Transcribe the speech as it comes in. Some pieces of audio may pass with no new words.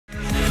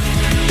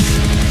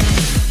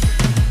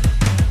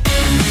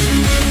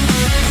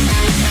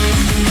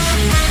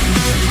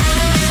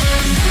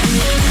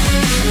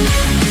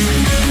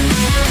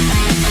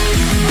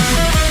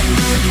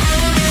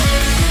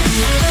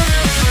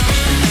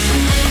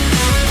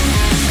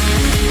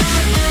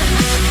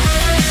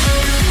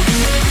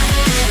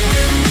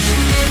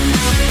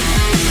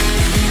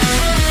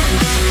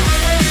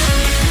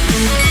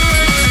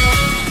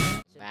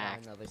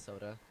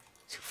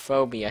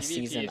Phobia PvP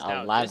season is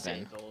now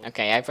 11. disabled.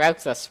 Okay, I broke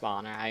the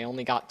spawner. I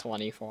only got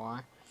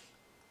 24.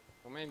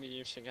 Well, maybe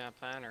you should get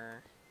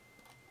better.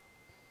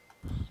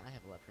 I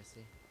have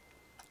leprosy.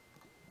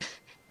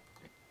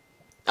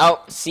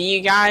 Oh, see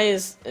you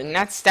guys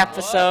next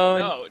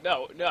episode.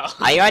 No.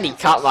 I already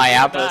cut my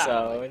Not that.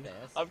 episode.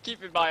 I'm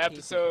keeping my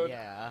episode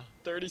Yeah.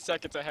 30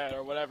 seconds ahead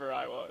or whatever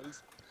I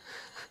was.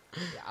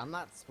 Yeah, I'm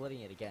not splitting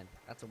it again.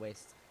 That's a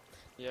waste.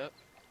 Yep.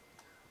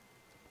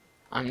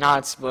 I'm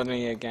not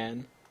splitting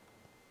again.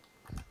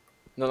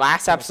 The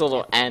last episode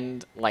will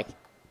end like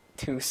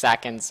 2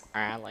 seconds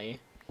early.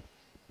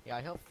 Yeah,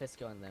 I hope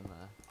Fisco and them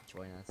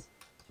join us.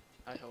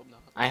 I hope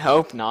not. I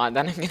hope not.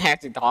 Then I'm gonna have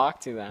to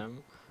talk to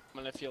them. I'm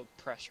gonna feel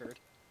pressured.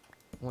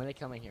 When they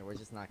come in here, we're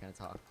just not gonna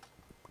talk.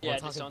 Yeah, We'll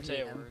just talk don't in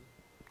say a PM. word.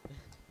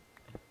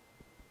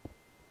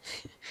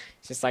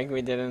 Just like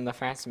we did in the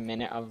first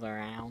minute of the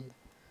round.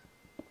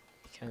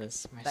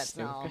 Because we're That's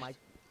stupid. not all my.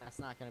 That's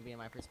not gonna be in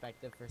my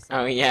perspective for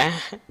some. Oh yeah.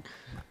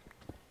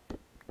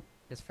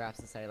 Because Fraps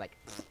decided like.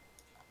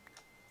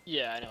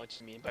 Yeah, I know what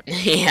you mean, but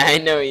Yeah, I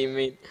know what you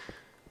mean.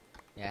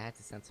 Yeah, I had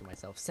to censor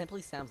myself.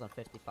 SimplySam's on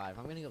 55.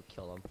 I'm gonna go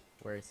kill him.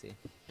 Where is he?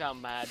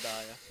 I'm mad,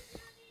 Daya.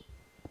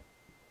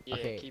 Yeah,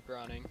 Okay. keep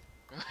running.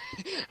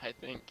 I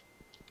think.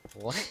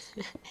 What?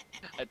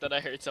 I thought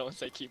I heard someone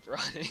say keep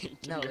running.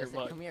 No, Give me your listen,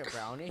 mug. come here,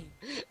 Brownie.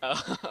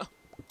 Oh.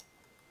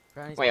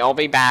 Brownie's Wait, I'll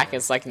be back.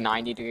 It's like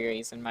 90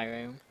 degrees in my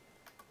room.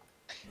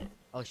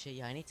 Oh shit,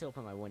 yeah, I need to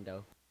open my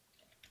window.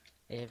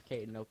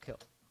 AFK, no kill.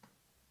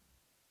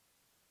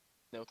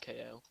 No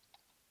KO.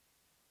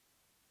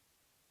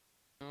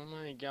 Oh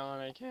my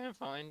god, I can't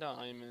find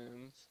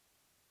diamonds.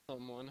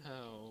 Someone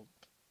help.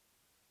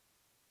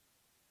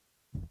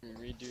 Can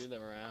we redo the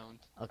round?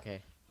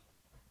 Okay.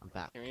 I'm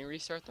back. Can we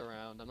restart the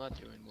round? I'm not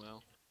doing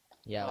well.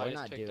 Yeah, Oh, I we're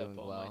just not picked doing up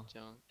all my well.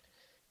 junk.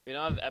 We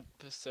don't have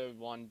episode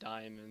 1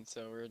 diamond,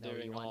 so we're No,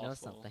 doing you wanna know awful.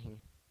 something?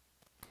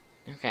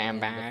 Okay, I'm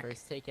In back. the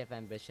first take of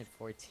Ambition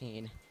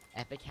 14,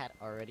 Epic had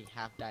already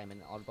half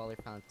diamond, and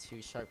Oddballer found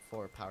 2 sharp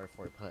 4 power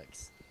 4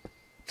 hooks.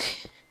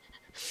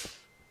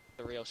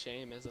 The real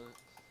shame, isn't it?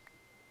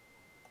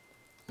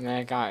 And then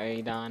I got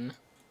A done.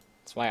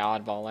 That's why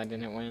oddball I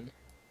didn't win.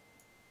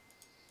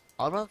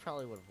 Oddballer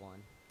probably would have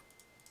won.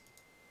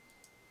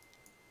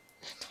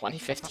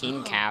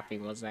 2015 Cappy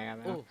was there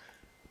though. Ooh,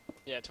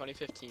 Yeah,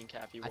 2015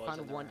 Cappy I was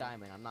found in the 1 round.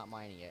 diamond. I'm not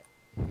mining it.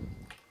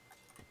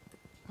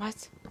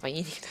 What? But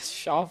you need a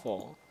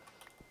shovel.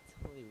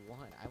 It's only 1.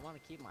 I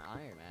want to keep my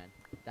iron, man.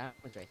 That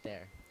one's right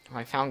there. Oh,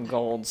 I found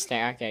gold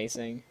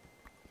staircasing.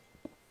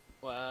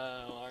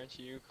 Wow, aren't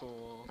you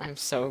cool? I'm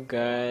so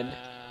good.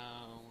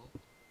 Wow.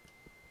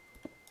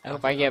 I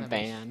hope I I don't get have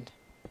any- banned.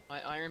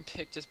 My iron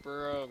pick just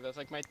broke. That's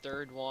like my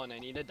 3rd one. I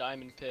need a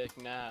diamond pick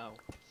now.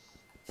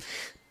 And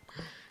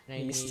I Are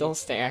you need still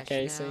cash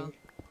staircasing?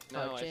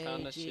 now. No, I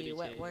found a JG, shitty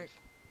wet cave. work.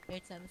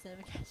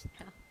 877 cash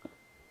now.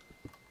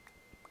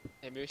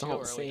 Hey, maybe we should Don't go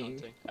early sing.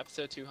 hunting.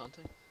 Episode 2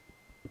 hunting.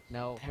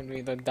 No. That'd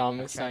be the I've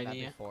dumbest tried that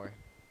idea. before.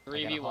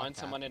 3v1, hot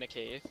someone in a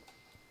cave.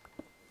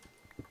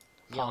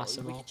 Yo, we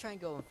Possible. could try and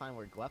go and find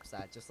where Gwep's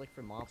at, just like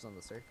for mobs on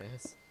the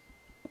surface.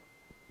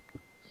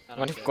 I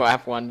What don't if care.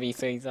 Guap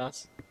 1v3s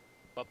us?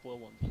 But we'll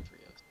 1v3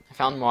 us. I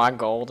found more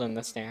gold in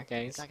the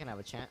staircase. He's not gonna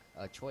have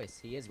a choice.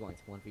 He is going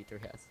to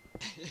 1v3 us.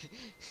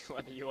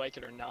 Whether you like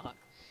it or not.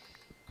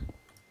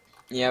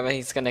 Yeah, but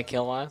he's gonna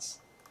kill us.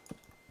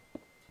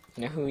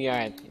 You know who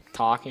you're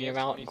talking He has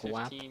about? Guap.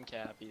 2015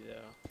 Cappy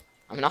though.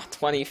 I'm not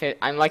 2015.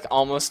 I'm like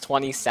almost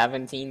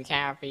 2017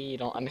 Cappy. You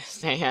don't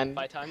understand.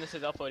 By the time this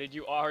is uploaded,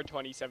 you are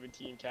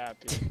 2017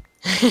 Cappy.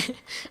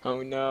 Oh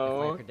If my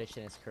no.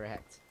 prediction is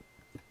correct.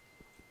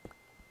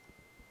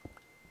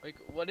 Like,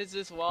 what is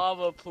this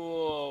lava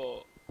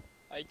pool?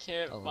 I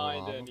can't A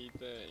find lava?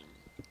 anything.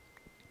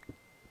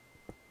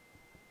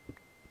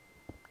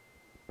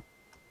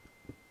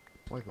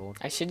 We're gold.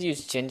 I should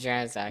use Ginger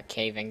as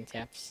caving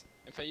tips.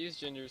 If I use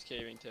Ginger's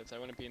caving tips, I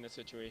wouldn't be in the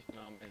situation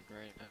I'm in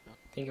right now.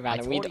 Think about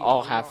it. I We'd told you,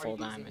 all you have are full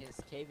using diamond.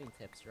 his caving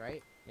tips,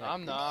 right? You're like,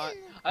 I'm not.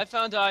 I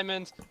found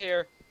diamonds.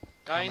 Here.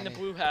 Guy How in the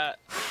many? blue hat.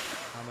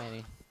 How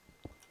many?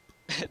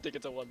 I think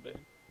it's a 1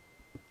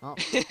 Oh.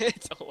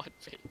 It's a 1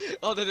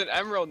 Oh, there's an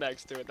emerald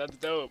next to it. That's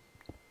dope.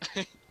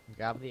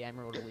 Grab the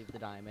emerald and leave the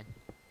diamond.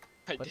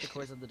 I Put the did.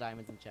 course of the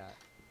diamonds in chat.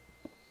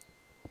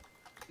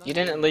 You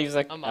didn't leave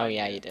the. I'm Oh on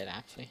yeah, it. you did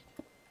actually.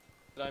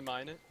 Did I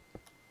mine it?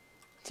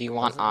 Do you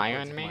want Those are the Iron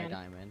codes of my Man?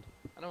 diamond.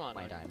 I don't want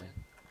My Iron diamond. Man.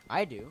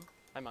 I do.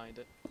 I mined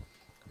it.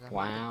 'Cause I'm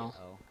Wow.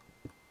 Oh.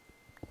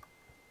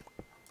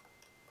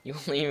 You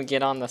won't even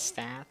get on the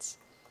stats.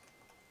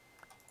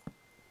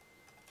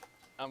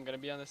 I'm gonna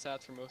be on the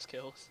stats for most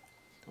kills.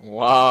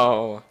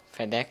 Whoa,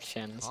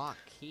 predictions.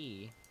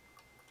 Hockey.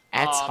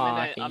 That's Oh,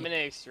 hockey. I'm in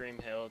the extreme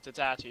hills. It's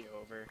actually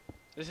over.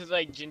 This is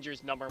like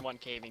Ginger's #1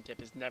 caving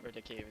tip is never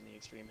to cave in the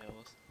extreme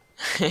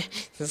hills.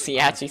 Does he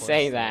actually Of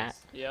say course it that?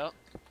 is. Yep.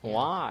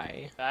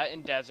 Why? That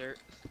in desert.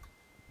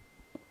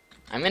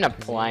 I'm in a 0-0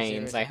 is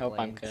plains. I a hope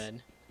I'm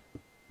plains.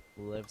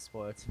 good. Live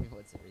sports. Me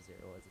what 0-0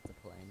 was. It's a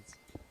plains.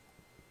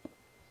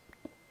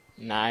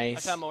 I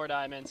Nice. found more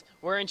diamonds.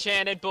 We're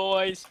enchanted,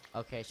 boys.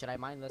 Okay, should I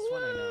mine this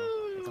one or no?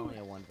 It's only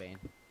a 1 vein.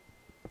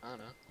 I don't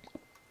know.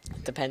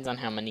 It depends on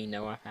how many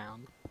Noah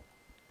found.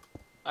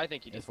 I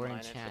think you If just we're mine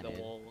it for the enchanted.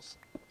 wolves.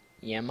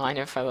 Yeah, mine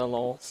it for the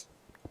lols.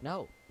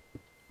 No.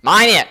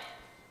 Mine it!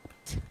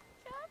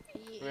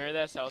 Remember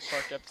that South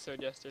Park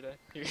episode yesterday?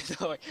 He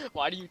was like,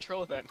 why do you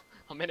troll then?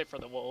 I'm in it for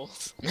the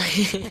wolves.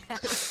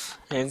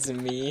 It's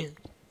me.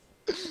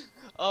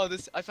 Oh,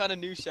 I found a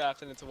new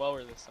shaft and it's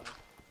lower this time.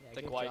 Yeah, It's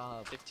like good white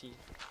job. 15.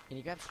 Can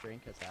you grab string?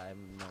 Because I'm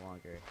no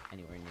longer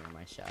anywhere near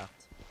my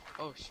shaft.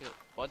 Oh shit.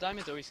 Well,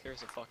 diamonds always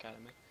scares the fuck out of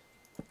me.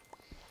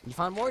 You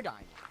found more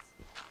diamonds.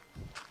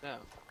 No.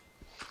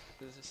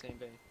 This is the same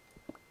vein.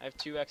 I have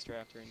 2 extra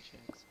after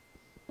enchants.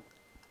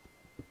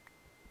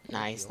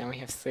 Nice, now we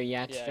have 3 Yeah,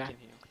 I extra. can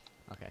heal.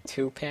 Okay.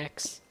 2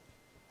 picks.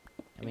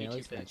 I mean, me at two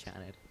least we're picks.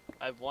 enchanted.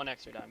 I have 1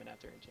 extra diamond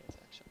after enchants,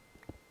 actually.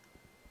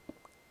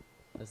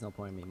 There's no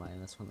point in me mining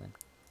this one then.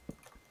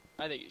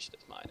 I think you should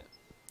just mine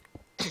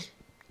it.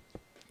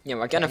 Yeah,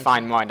 we're gonna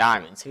find more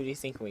diamonds. Who do you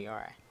think we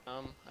are?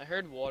 I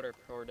heard water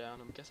pour down.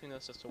 I'm guessing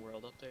that's just a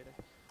world updater.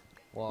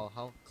 Well,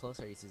 how close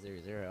are you to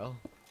 0-0?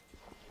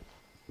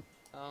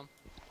 I don't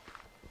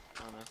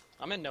know.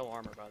 I'm in no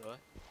armor, by the way.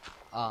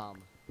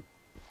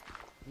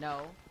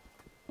 No.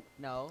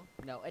 No,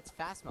 it's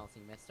fast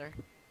melting, mister.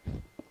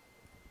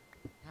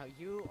 Now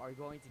you are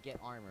going to get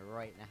armor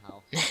right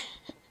now.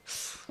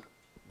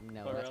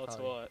 No, Or that's else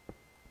probably... what?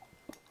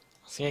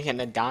 So you're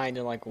gonna die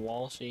to like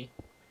Walshy.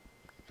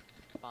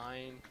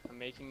 Fine. I'm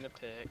making the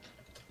pick.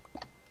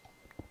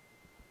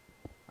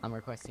 I'm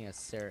requesting a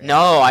sir.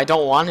 No, I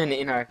don't want an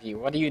interview.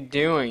 What are you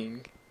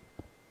doing?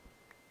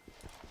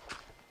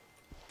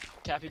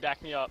 Cappy,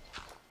 back me up.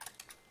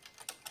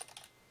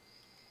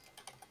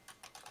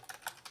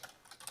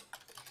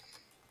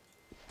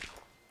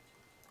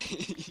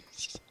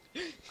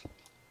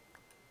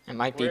 It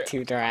might be We're-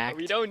 too direct.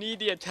 We don't need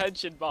the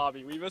attention,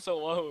 Bobby. Leave us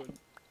alone.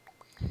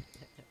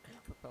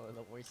 We're probably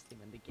the worst team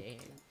in the game.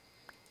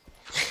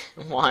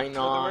 Why We're the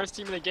not? worst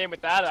team in the game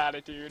with that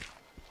attitude.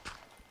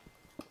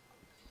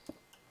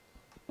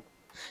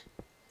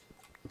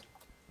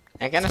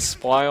 They're gonna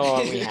spoil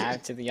what we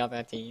have to the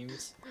other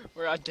teams.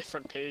 We're on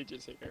different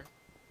pages here.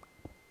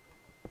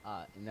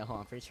 No,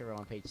 I'm pretty sure we're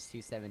on page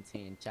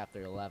 217,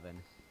 chapter 11.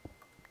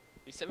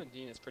 Page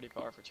 17 is pretty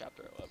far for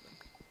chapter 11.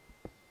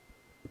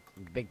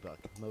 Big book,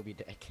 Moby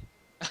Dick.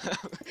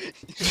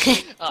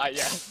 Ah,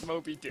 yeah,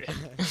 Moby Dick.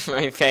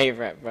 My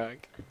favorite book.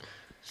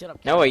 Shut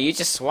up. Noah, you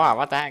just swore.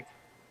 What the heck?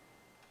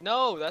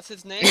 No, that's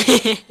his name.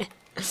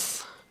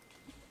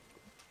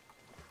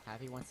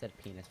 Cappy once said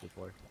penis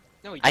before.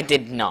 No, he I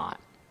didn't. did not.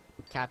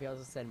 Cappy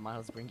also said,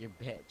 Miles, bring your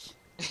bitch.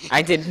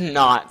 I did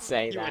not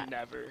say You that. would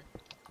never.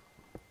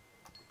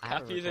 I have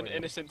a Cappy is an recording.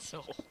 innocent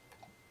soul.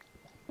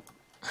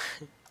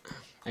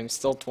 I'm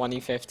still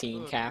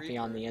 2015 Ooh, a Cappy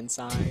on creeper. the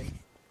inside.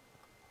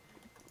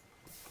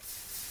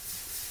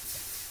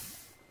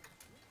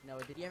 No,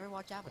 did you ever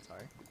watch Avatar?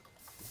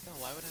 No,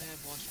 why would I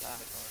have watched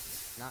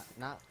Avatar?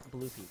 Not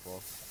blue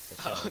people. The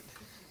Oh, show.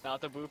 not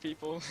the blue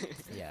people?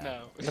 Yeah.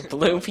 No. The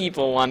blue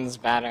people one's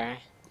better.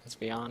 Let's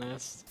be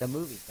honest. The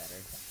movie's better.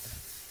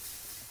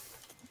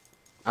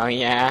 Oh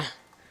yeah,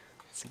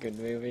 it's a good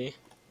movie.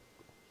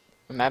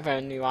 Remember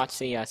when we watched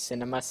the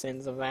cinema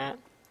sins of that?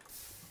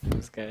 It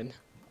was good.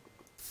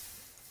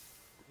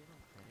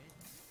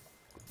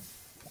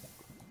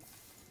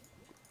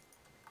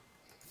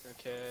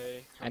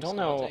 Okay. I I'm don't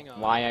know smelting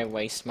why I iron.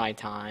 waste my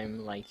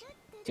time like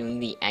doing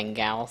the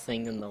Engal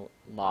thing in the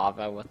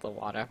lava with the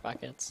water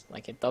buckets.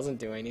 Like it doesn't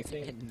do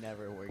anything. It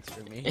never works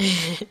for me.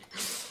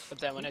 But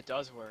then when it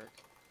does work,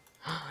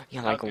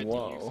 You're how like, good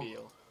whoa. do you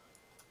feel?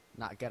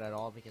 Not good at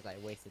all because I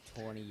wasted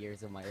 20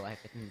 years of my life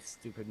in the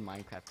stupid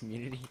Minecraft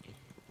community.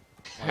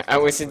 I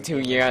wasted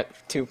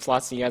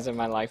 2+ years of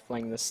my life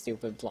playing this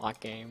stupid block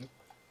game.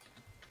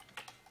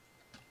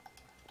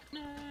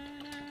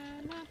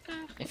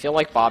 I feel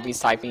like Bobby's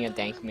typing a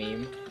dank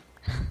meme.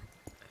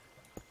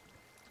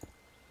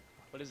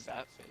 What is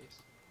that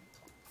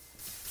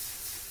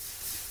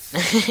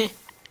face?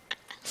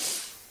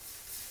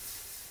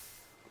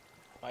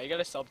 Why you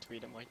gotta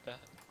subtweet him like that?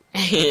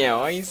 Yeah,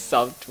 why you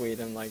subtweet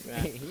him like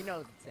that? He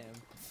knows it's him.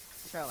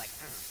 He's probably like,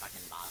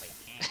 fucking Bobby.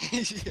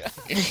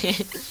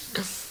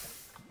 Yeah.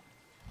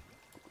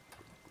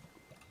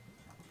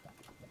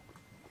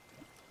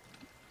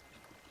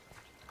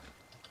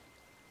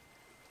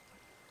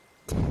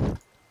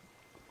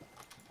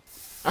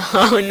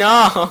 Oh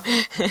no!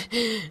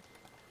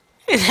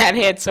 That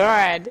hits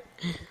hard.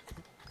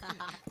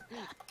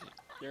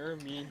 You're a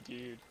mean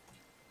dude.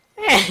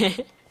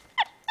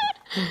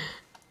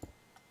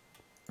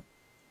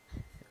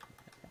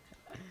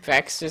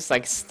 Vex just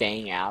like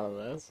staying out of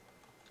this.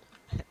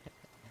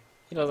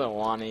 He doesn't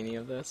want any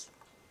of this.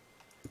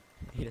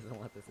 He doesn't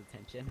want this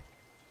attention.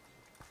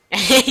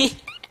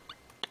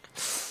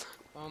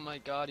 Oh my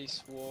god, he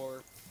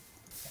swore.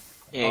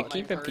 Yeah, Oh,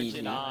 keep my it PG.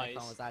 virgin My eyes.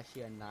 phone was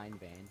actually a 9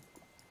 vein.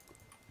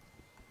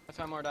 I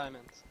found more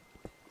diamonds.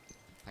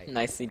 Type.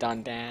 Nicely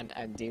done, Dad.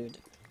 Dude.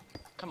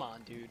 Come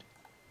on, dude.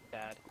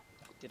 Dad.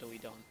 Diddly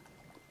done.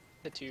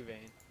 The 2 vein.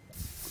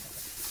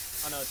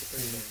 Oh no, it's a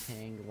 3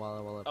 vein. Tang,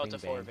 walla walla, Oh, it's a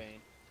bing, 4 bang. vein.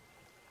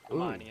 I'm Ooh.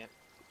 mining it.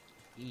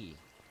 E.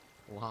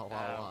 Wah wah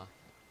Ow.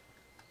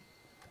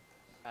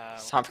 wah. Ow.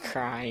 Stop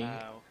crying.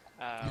 Ow.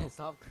 Ow.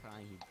 Stop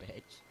crying, you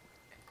bitch.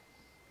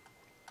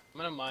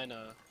 I'm gonna mine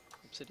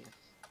obsidian.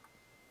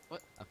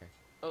 What? Okay.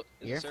 Oh,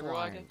 is You're the server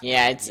flying. lagging?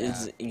 Yeah, it's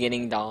Yeah.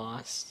 getting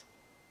DOSed.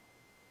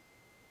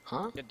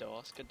 Huh? Good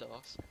DOS, good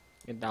DOS.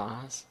 Good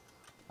DOS.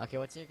 Okay,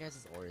 what's your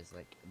guys' orders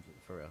like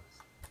for real?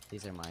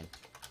 These are mine.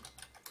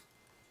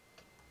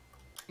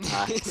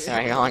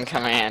 Sorry, on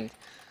command.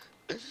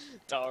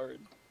 Darn.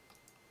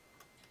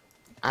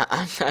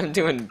 I'm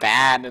doing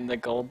bad in the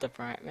gold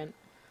department.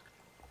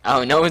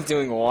 Oh, no one's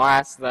doing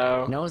worse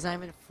though. Knows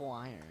I'm in full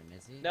iron,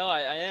 is he? No, I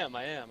am.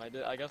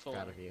 I got full.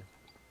 Proud of you.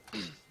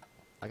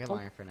 I got Don't-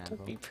 iron for an Don't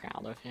anvil. be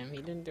proud of him. He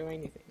didn't do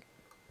anything.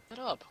 Shut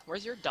up.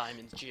 Where's your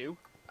diamonds, Jew?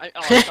 Oh,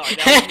 sorry.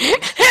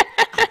 That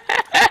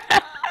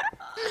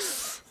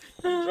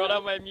was mean. Brought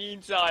out my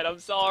mean side. I'm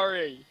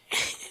sorry.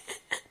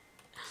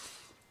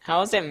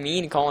 How is it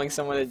mean calling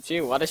someone a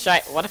Jew? What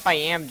if I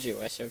am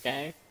Jewish?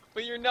 Okay.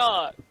 But you're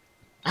not.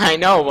 I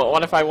know, but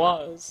what if I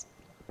was?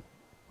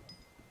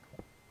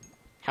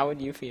 How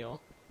would you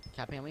feel?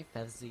 Cappy, how many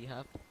feathers do you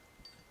have?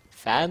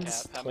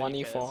 Feds? Cap, how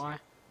many 24?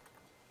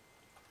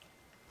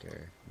 Sure,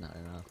 not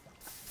enough.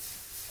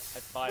 I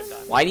have 5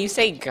 diamonds. Why do you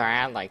say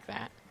grad like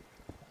that?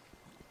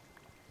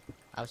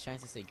 I was trying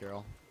to say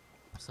girl.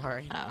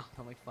 Sorry. Oh.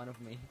 Don't make fun of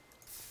me.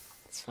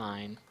 It's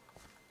fine.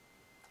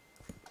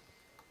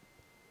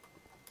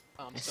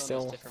 Oh, I'm I still in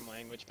still this different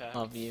language pack.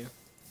 Love you.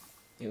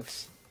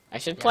 Oops. I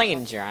should Yeah, play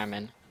in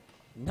German.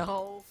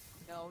 No,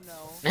 no,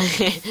 no.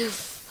 I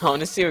want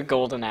to see what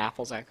golden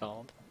apples are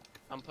called.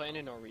 I'm playing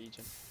in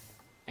Norwegian.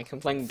 I can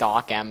play in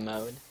Doc M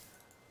mode.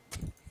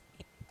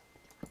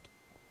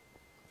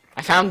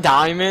 I found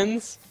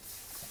diamonds.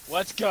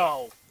 Let's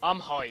go. I'm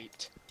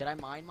hyped. Did I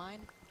mine mine?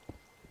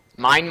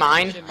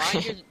 Mine.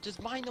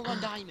 Just mine the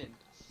 1 diamond.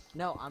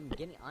 No, I'm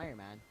getting iron,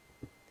 man.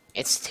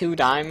 It's 2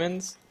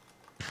 diamonds.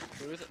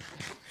 Who is it?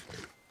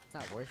 It's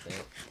not worth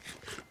it.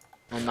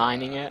 I'm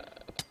mining it.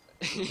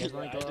 guys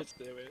wanna Yeah, go I up? just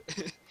do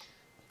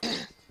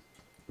it.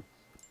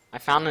 I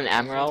found an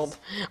emerald.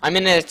 I'm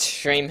in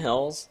Extreme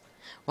Hills.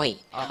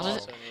 Wait, Uh-oh.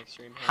 Also in the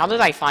extreme how did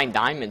I find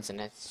diamonds in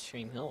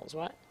Extreme Hills?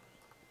 What?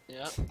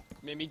 Yeah.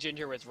 Maybe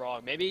Ginger was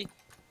wrong. Maybe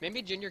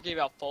Ginger gave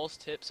out false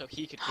tips so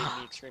he could get in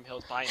the extreme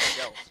hills by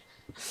himself.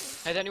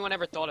 Has anyone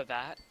ever thought of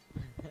that?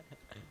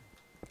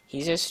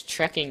 He's just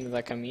tricking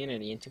the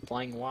community into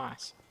playing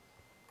WAS.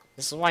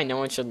 This is why no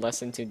one should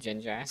listen to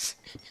Ginger. It's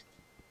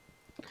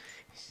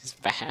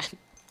bad.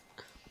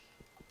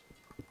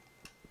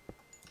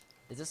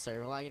 Is this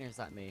server lagging or is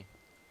that me?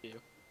 You.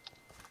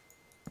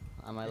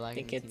 Am I I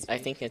lagging? think it's. I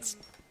think it's.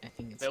 I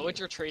think it's. you.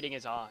 Villager trading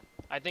is on.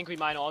 I think we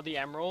mine all the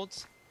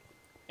emeralds,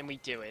 and we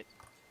do it.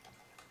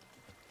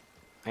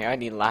 I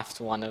already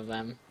left one of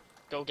them.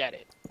 Go get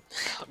it.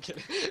 I'm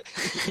kidding.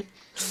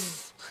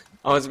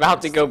 I was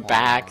about to go Spawn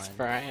back on.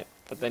 for it,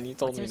 but then you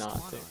told What's me your not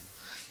spawn to. on?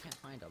 Can't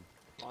find them.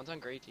 Juan's on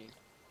great team.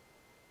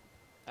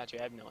 Actually,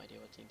 I have no idea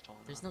what team's on.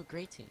 There's no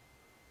great team.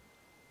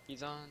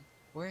 He's on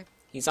Where?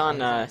 He's on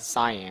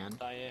Cyan,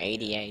 Diane,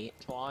 88.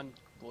 Twan,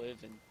 Bliv,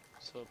 and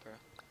Slowpro.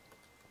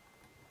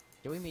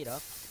 Did we meet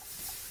up?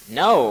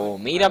 No,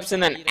 meetup's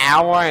in an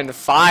hour and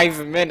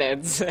 5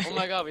 minutes. Oh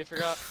my god, we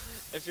forgot.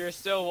 If you're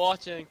still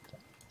watching,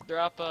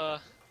 drop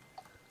a...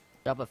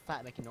 Drop a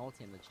fat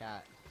McNulty in the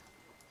chat.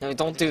 No,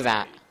 don't do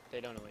that. They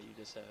don't know what you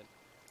just said.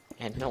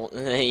 And don't.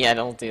 Yeah,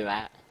 don't do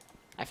that.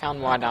 I found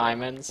more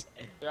diamonds.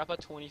 Drop a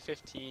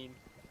 2015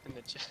 in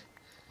the chat.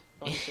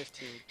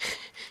 2015.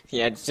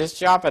 Yeah, just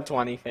drop a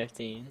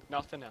 2015.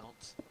 Nothing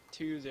else.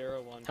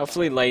 201.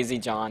 Hopefully Lazy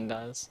John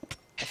does.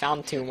 I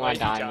found 2 more Lazy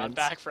John diamonds.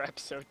 back for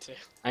episode 2.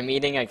 I'm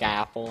eating a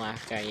apple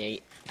after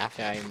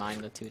I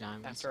mined the 2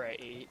 diamonds. After I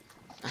ate,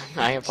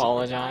 I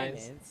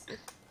apologize. Diamonds.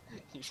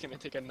 he's gonna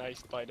take a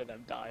nice bite of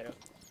them dia.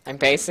 I'm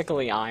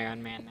basically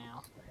Iron Man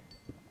now.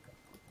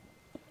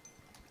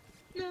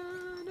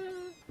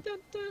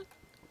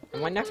 I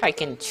wonder if I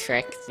can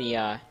trick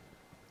the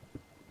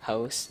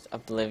host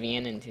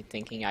Oblivion into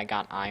thinking I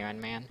got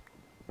Iron Man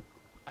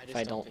if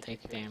I don't think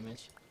take you could.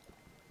 damage.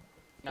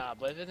 Nah,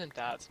 Bliv isn't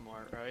that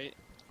smart, right?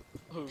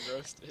 Ooh,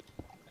 roasted.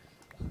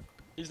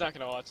 He's not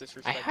gonna watch this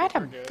for I had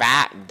a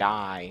bat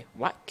die.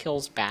 What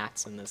kills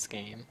bats in this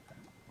game?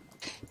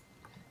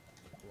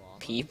 Lava.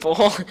 People?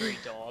 Hungry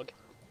dog.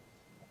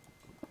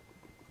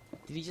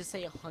 Did he just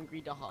say a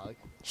hungry dog?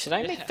 Should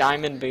I Yeah. make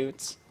diamond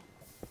boots?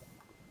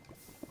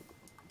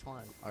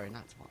 Twan. Or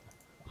not Twan.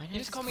 Why did You I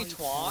just call me you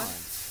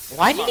Twan?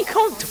 Why did he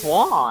call him I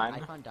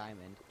Twan? found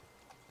diamond.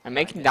 I'm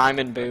making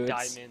diamond Or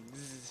boots.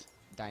 diamonds.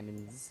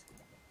 Diamonds.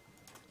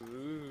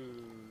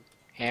 Ooh,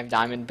 I have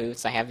diamond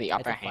boots. I have the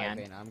upper It's a 5 hand.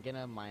 vein. I'm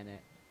gonna mine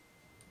it.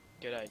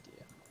 good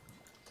idea.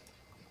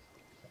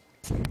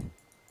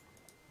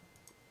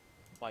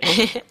 Why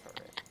you for it?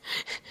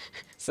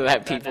 So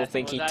that people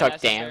think was he that took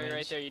necessary damage.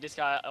 Right there, you just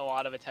got a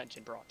lot of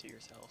attention brought to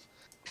yourself.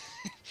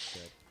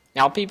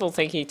 Now people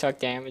think he took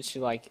damage to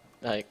like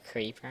the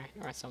creeper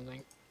or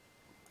something.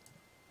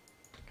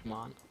 Come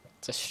on.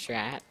 It's a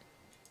strat.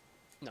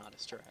 Not a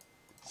strat.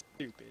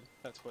 Stupid.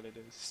 That's what it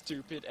is.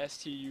 Stupid.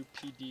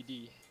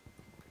 STUPDD.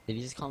 Did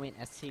you just call me an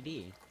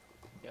STD?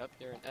 Yep,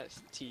 you're an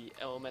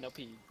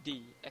STLMNOP.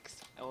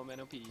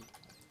 DXLMNOP.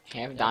 I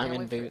have Yeah, I can't diamond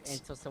wait for- boots.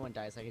 until someone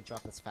dies, I can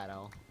drop this fat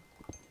L.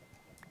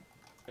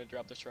 Gonna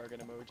drop the shotgun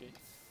emoji.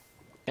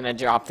 Gonna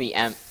drop the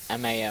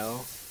MAO.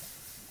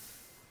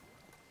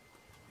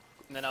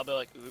 And then I'll be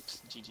like,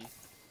 oops, GG.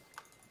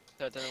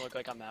 So it doesn't look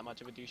like I'm that much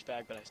of a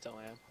douchebag, but I still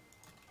am.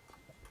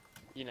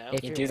 You know?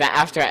 If You you're do that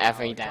dropping after an L,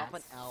 every Drop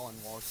death. an L on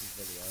Walsh's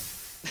video.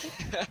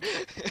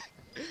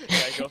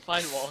 Yeah, go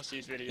find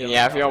Walshy's video.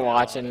 Yeah, if and you're drop it on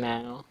watching it.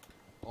 now.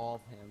 All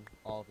of him,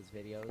 all of his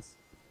videos.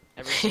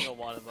 Every single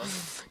one of them.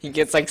 He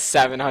gets like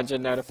 700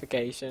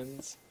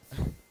 notifications.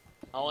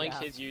 I'll link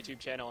Yeah. his YouTube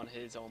channel and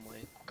his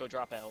only. Go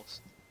drop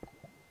L's.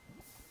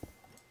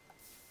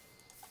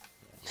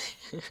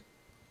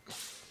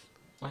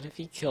 What if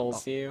he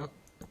kills you?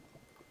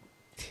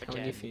 How would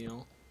you Again.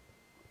 feel?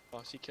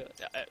 Well, she killed.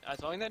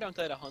 As long as I don't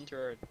die to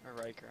Hunter or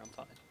Riker, I'm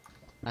fine.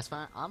 That's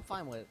fine. I'm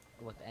fine with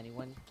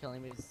anyone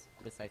killing me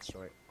besides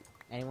Short.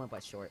 Anyone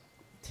but Short.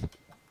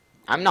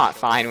 I'm not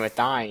fine with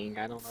dying.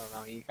 I don't know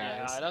about you Yeah,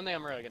 guys. I don't think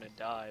I'm really gonna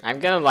die. I'm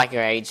gonna like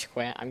rage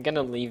quit. I'm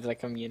gonna leave the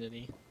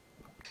community.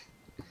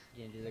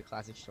 You can do the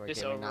classic Short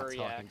Just game and not talk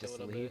overreact and a just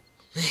little leave.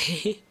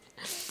 bit.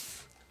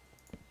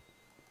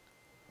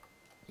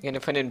 I'm gonna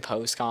put in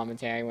post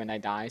commentary when I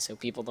die so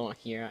people don't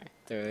hear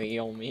the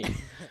real me.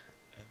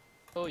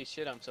 Holy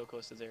shit, I'm so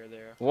close to 0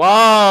 there.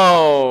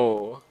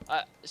 Whoa!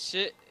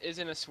 Shit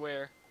isn't a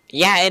swear.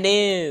 Yeah, it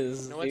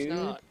is. No, it's dude.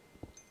 not.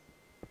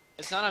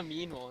 It's not a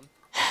mean one.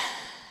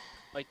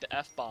 Like the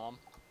F-bomb.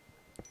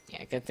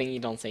 Yeah, good thing you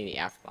don't say the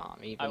F bomb,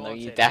 I even though won't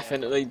you say the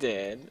definitely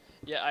did.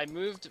 Yeah, I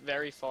moved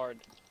very far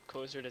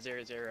closer to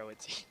 0-0,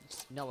 it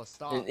seems. Noah,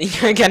 stop.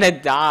 You're gonna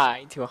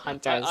die to a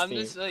hunter's I'm team.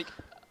 just like,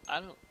 I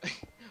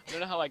don't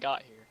know how I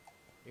got here.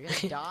 You're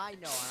gonna die,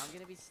 Noah. I'm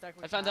gonna be stuck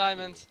with I found Abby.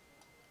 diamonds.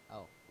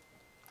 Oh.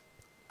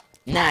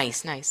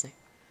 Nice, nice.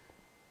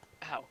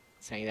 Ow.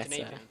 Sorry, that's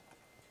Canadian.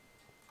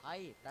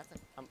 That's a. I'm-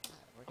 we're I'm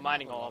gonna have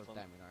mining a all lot of them.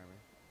 diamond armor.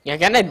 You're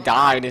gonna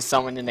die to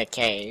someone in a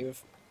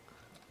cave.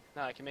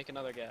 No, I can make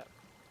another gap.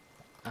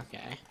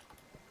 Okay.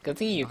 Good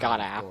thing you I got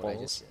have gold, I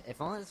apples. just- if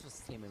only this was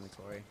team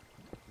inventory.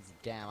 'Cause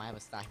damn, I have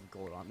a stack of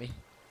gold on me.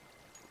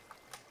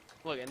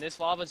 Look, and this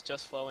lava's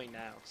just flowing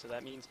now, so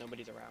that means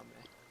nobody's around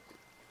me.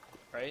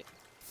 Right?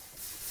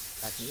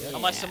 That's Yeah. shit.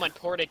 Unless someone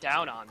poured it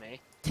down on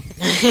me.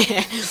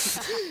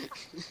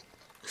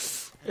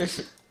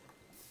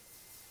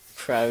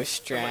 Pro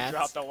Someone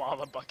dropped strats. the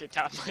lava bucket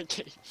down my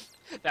cave.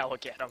 That will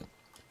get him.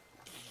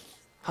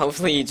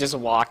 Hopefully he just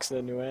walks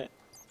into it.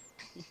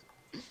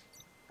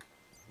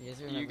 You guys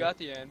You remember- got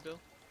the anvil.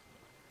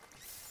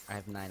 I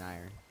have 9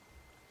 iron.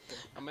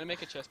 I'm gonna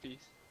make a chest piece.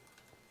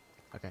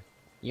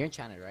 You're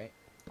enchanted, right?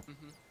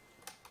 Mm-hmm.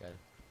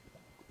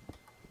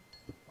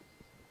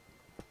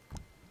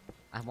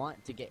 I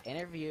want to get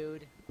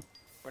interviewed.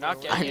 We're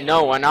not getting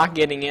No, we're not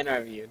getting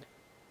interviewed.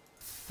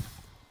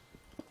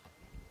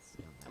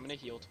 I'm gonna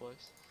heal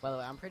twice. By the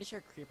way, I'm pretty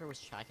sure Creeper was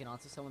tracking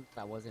onto someone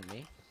that wasn't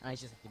me, and I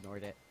just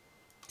ignored it.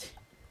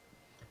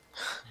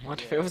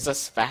 What if it was a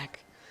spec?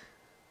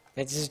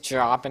 They're just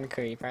dropping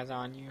creepers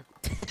on you.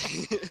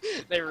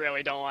 They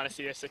really don't want to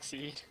see us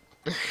succeed.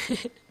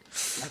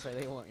 That's why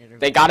they won't interview.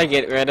 They gotta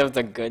get rid of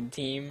the good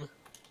team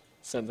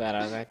so that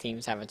other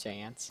teams have a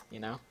chance, you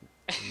know?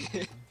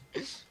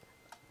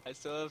 I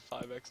still have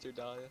 5 extra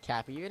dahlia.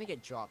 Cappy, you're gonna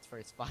get dropped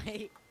first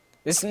fight.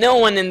 There's no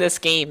one in this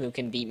game who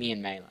can beat me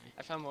in melee.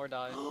 I found more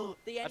dahlia.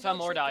 The I end found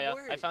goes more straight to dahlia.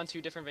 work. I found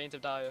 2 different veins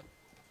of dahlia.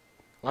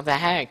 What the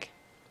heck?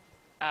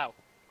 Ow.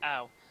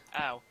 Ow.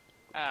 Ow.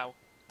 Ow.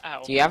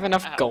 Ow. Do you have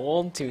enough Ow.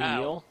 gold to Ow.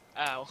 heal?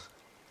 Ow. I have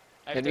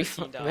That'd be,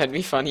 13 dahlia. that'd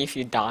be funny if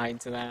you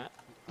died to that.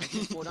 I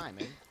need 4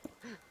 diamond.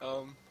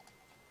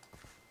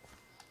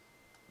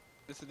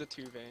 This is the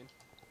 2 vein.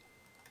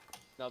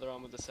 Another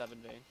one with the 7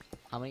 vein.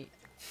 How many?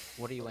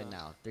 What are you in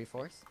now?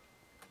 3/4?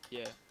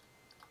 Yeah.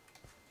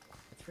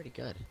 That's pretty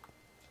good.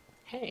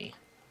 Hey.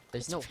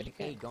 There's That's no pretty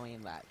hay good. going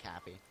in that,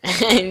 Cappy.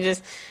 I'm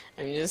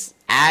just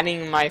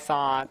adding my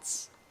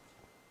thoughts.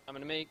 I'm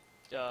gonna make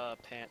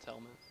pants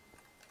helmets.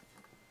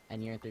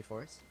 And you're in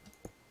 3/4?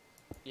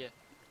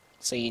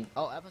 So you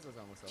Oh, episode's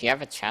almost over. do you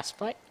have a chest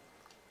plate?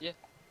 Yeah.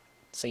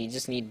 So you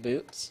just need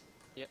boots?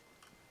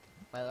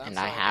 By the way, I'm And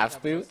I sorry, have this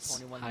episode's boots.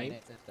 21 Hype.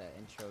 minutes if the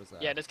intro's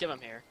Yeah, just give them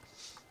here.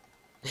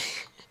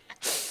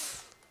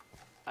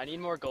 I need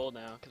more gold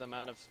now because I'm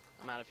out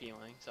of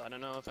healing. So I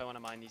don't know if I want to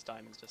mine these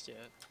diamonds just yet.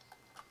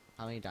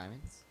 How many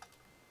diamonds?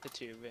 The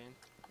 2 vein.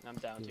 I'm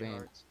down 2 2 vein.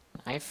 hearts.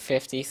 I have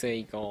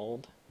 53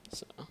 gold.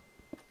 So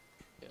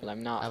but I'm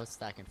I not was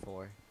stacking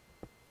 4.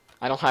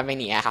 I don't have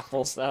any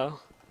apples though.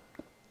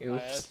 I have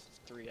Oops.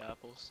 3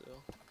 apples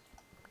still.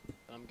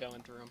 But I'm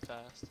going through them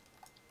fast.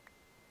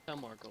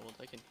 Found more gold.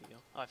 I can heal.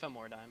 Oh, I found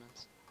more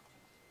diamonds.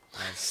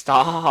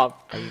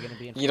 Stop. Are you gonna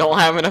be in? You don't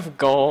have enough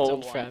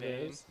gold It's a 1 vein.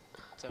 feathers.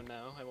 So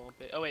no, I won't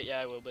be. Oh wait, yeah,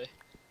 I will be.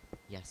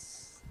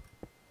 Yes.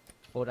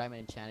 Full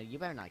diamond enchanted. You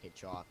better not get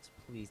dropped.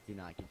 Please do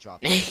not get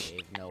dropped in the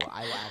cave. No,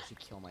 I will actually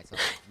kill myself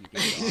if you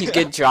get dropped. You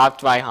get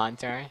dropped by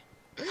Hunter.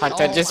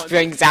 Hunter Oh, just Hunter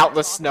brings gets out the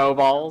dropped. I'm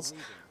snowballs.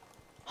 leaving.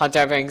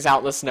 Hunter brings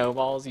out the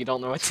snowballs. You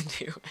don't know what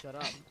to do. Shut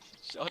up.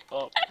 Shut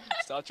up.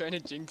 Stop trying to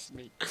jinx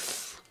me.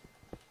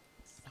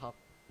 Stop.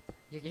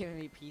 You're giving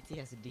me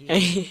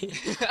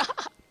PTSD.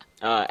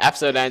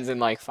 Episode ends in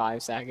like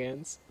 5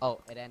 seconds. Oh,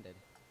 it ended.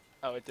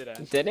 Oh, it did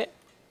end. Did it?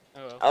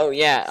 Oh well. Oh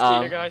yeah.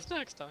 See you guys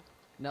next time.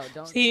 No,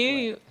 don't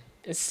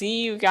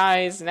See you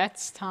guys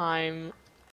next time.